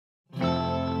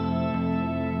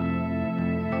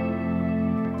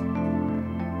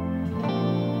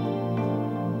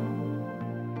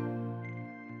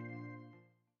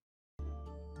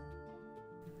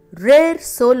Rare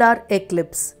solar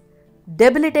eclipse.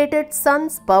 Debilitated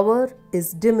sun's power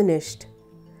is diminished.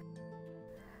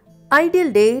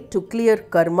 Ideal day to clear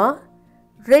karma,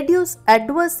 reduce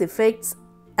adverse effects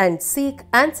and seek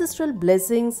ancestral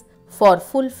blessings for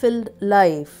fulfilled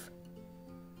life.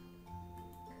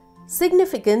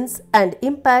 Significance and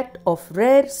impact of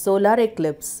rare solar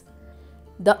eclipse.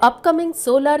 The upcoming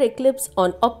solar eclipse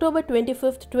on October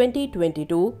 25,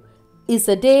 2022 is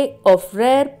a day of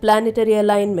rare planetary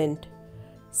alignment.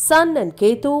 Sun and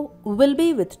Ketu will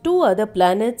be with two other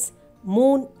planets,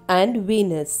 Moon and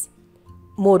Venus.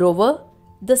 Moreover,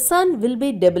 the Sun will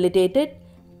be debilitated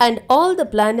and all the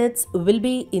planets will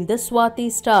be in the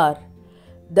Swati star.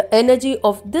 The energy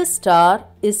of this star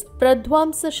is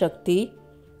Pradhvamsa Shakti,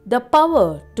 the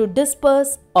power to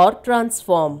disperse or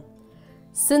transform.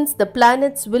 Since the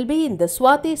planets will be in the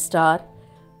Swati star,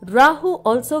 Rahu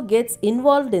also gets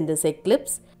involved in this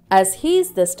eclipse as he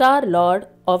is the star lord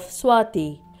of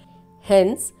Swati.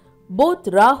 Hence, both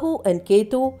Rahu and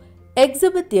Ketu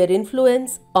exhibit their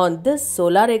influence on this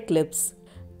solar eclipse.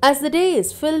 As the day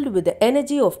is filled with the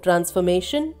energy of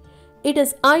transformation, it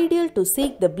is ideal to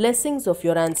seek the blessings of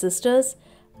your ancestors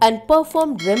and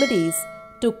perform remedies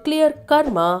to clear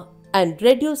karma and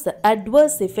reduce the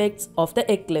adverse effects of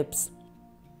the eclipse.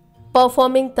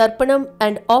 Performing Tarpanam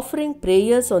and offering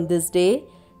prayers on this day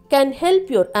can help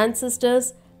your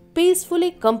ancestors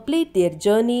peacefully complete their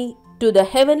journey to the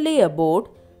heavenly abode,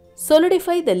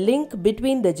 solidify the link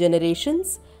between the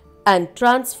generations, and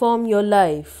transform your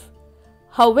life.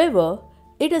 However,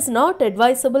 it is not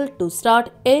advisable to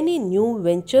start any new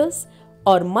ventures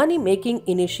or money-making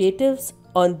initiatives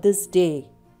on this day.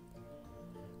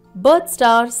 Birth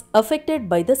stars affected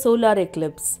by the solar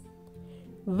eclipse.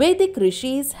 Vedic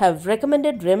rishis have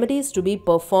recommended remedies to be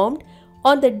performed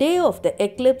on the day of the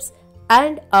eclipse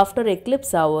and after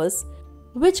eclipse hours,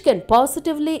 which can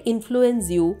positively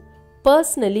influence you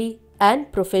personally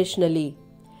and professionally.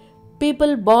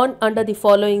 People born under the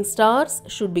following stars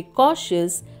should be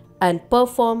cautious and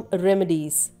perform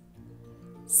remedies.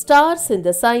 Stars in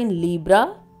the sign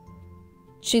Libra,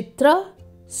 Chitra,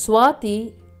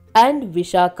 Swati and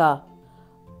Vishaka.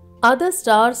 Other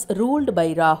stars ruled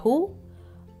by Rahu,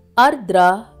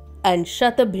 Ardra and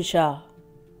Shatabhisha.